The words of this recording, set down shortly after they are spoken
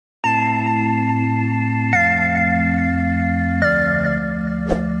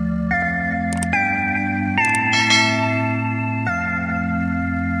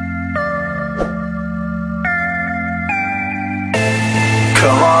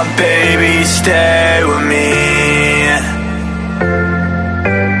on, baby, stay with me.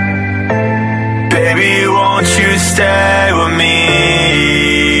 Baby, won't you stay with me?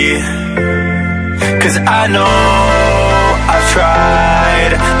 'Cause I know I've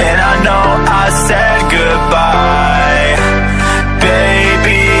tried, and I know I said goodbye.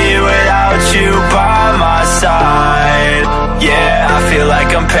 Baby, without you by my side, yeah, I feel like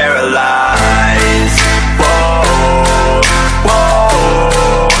I'm paralyzed. Whoa,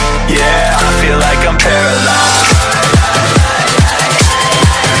 whoa, yeah, I feel like I'm paralyzed.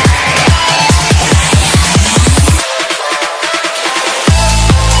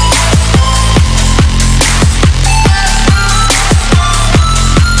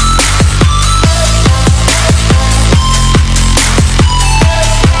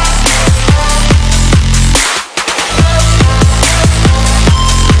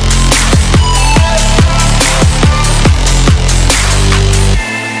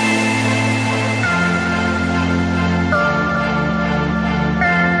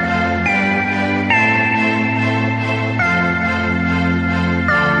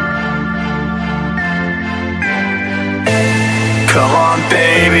 Come on,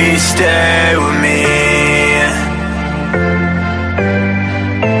 baby, stay with me.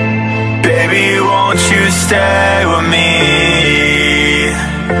 Baby, won't you stay with me?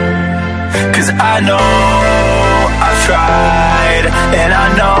 'Cause I know I've tried, and I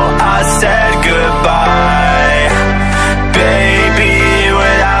know I said goodbye. Baby,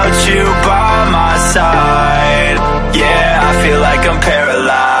 without you by my side, yeah, I feel like I'm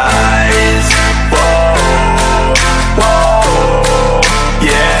paralyzed. Whoa, whoa,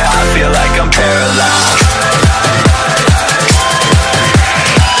 yeah, I feel like I'm paralyzed.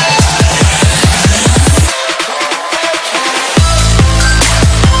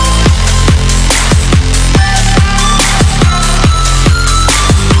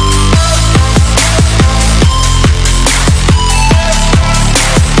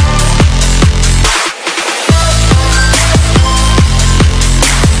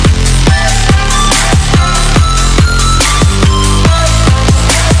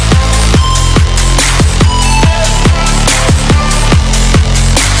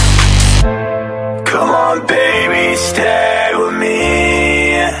 Come on, baby, stay with me.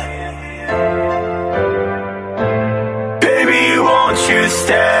 Baby, won't you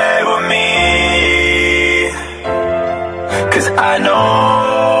stay with me? 'Cause I know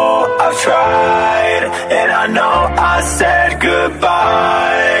I've tried, and I know I said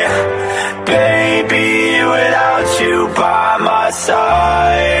goodbye. Baby, without you by my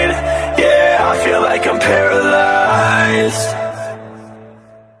side, yeah, I feel like I'm paralyzed.